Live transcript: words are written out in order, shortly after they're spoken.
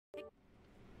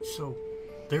So,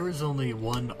 there is only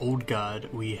one old god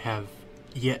we have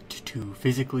yet to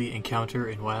physically encounter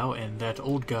in WoW, and that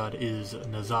old god is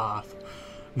N'Zoth.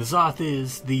 N'Zoth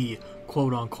is the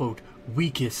quote-unquote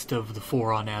weakest of the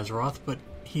four on Azeroth, but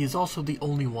he is also the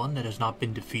only one that has not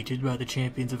been defeated by the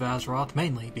champions of Azeroth,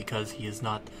 mainly because he has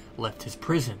not left his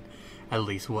prison, at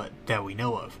least that we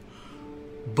know of.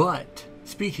 But,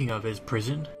 speaking of his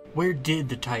prison, where did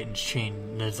the Titans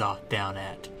chain N'Zoth down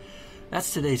at?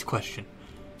 That's today's question.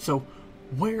 So,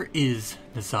 where is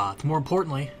N'Zoth? More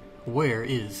importantly, where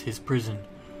is his prison?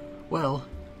 Well,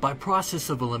 by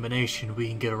process of elimination, we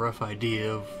can get a rough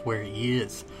idea of where he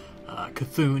is.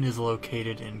 Cthulhu is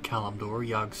located in Kalimdor,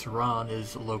 Yogg-Saron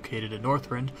is located in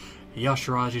Northrend,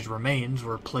 Y'Shaarj's remains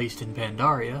were placed in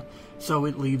Pandaria, so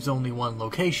it leaves only one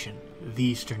location, the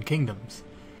Eastern Kingdoms.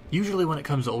 Usually when it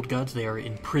comes to old gods, they are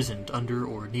imprisoned under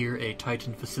or near a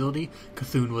Titan facility.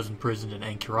 Cthulhu was imprisoned in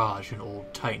Anchorage, an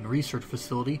old Titan research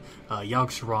facility.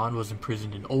 Yogg-Saron was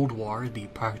imprisoned in Ulduar, the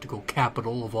practical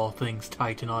capital of all things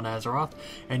Titan on Azeroth.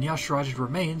 And Y'Shaarj's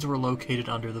remains were located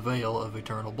under the Veil of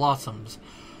Eternal Blossoms.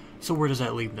 So where does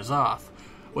that leave N'Zoth?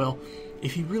 Well,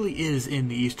 if he really is in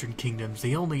the Eastern Kingdoms,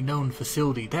 the only known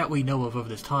facility that we know of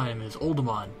this time is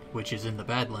Uldaman, which is in the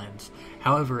Badlands.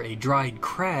 However, a dried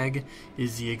crag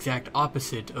is the exact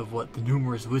opposite of what the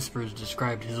numerous whispers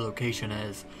described his location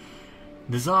as.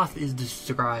 N'Zoth is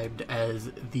described as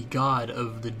the god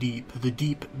of the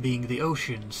deep being the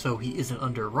ocean, so he isn't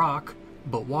under rock,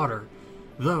 but water.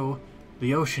 Though,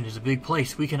 the ocean is a big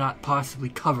place, we cannot possibly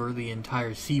cover the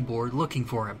entire seaboard looking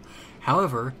for him.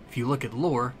 However, if you look at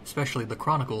lore, especially the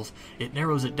Chronicles, it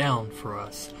narrows it down for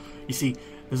us. You see,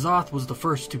 N'Zoth was the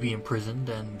first to be imprisoned,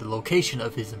 and the location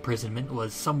of his imprisonment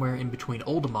was somewhere in between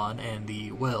Uldaman and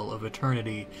the Well of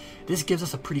Eternity. This gives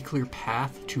us a pretty clear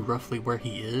path to roughly where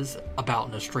he is, about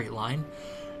in a straight line.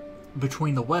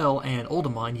 Between the Well and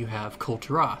Uldaman you have Kul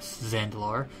Tiras,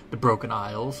 Zandalar, the Broken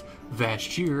Isles,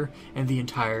 Vashj'ir, and the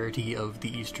entirety of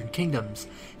the Eastern Kingdoms.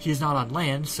 He is not on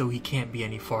land, so he can't be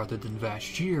any farther than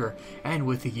Vashj'ir, and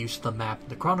with the use of the map in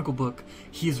the Chronicle book,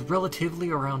 he is relatively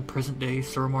around present-day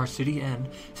Suramar City, and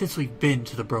since we've been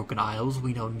to the Broken Isles,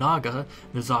 we know Naga,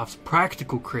 N'Zoth's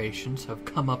practical creations, have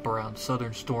come up around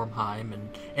southern Stormheim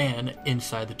and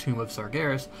inside the Tomb of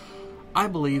Sargeras. I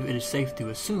believe it is safe to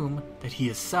assume that he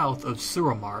is south of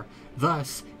Suramar,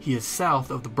 thus he is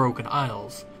south of the Broken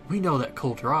Isles. We know that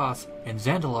Kul Tiras and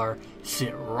Zandalar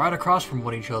sit right across from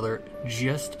one another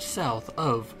just south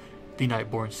of the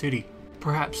Nightborn City.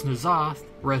 Perhaps N'Zoth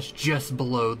rests just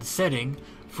below the setting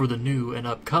for the new and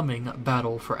upcoming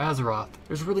Battle for Azeroth.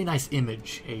 There's a really nice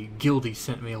image a guildie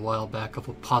sent me a while back of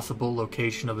a possible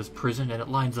location of his prison, and it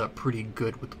lines up pretty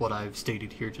good with what I've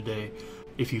stated here today.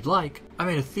 If you'd like, I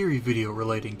made a theory video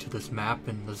relating to this map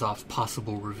and N'Zoth's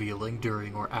possible revealing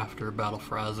during or after Battle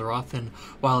for Azeroth, and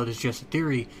while it is just a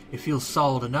theory, it feels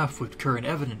solid enough with current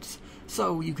evidence,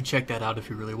 so you can check that out if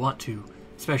you really want to,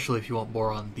 especially if you want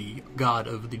more on the God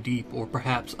of the Deep or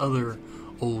perhaps other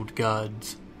old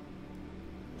gods.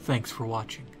 Thanks for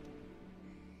watching.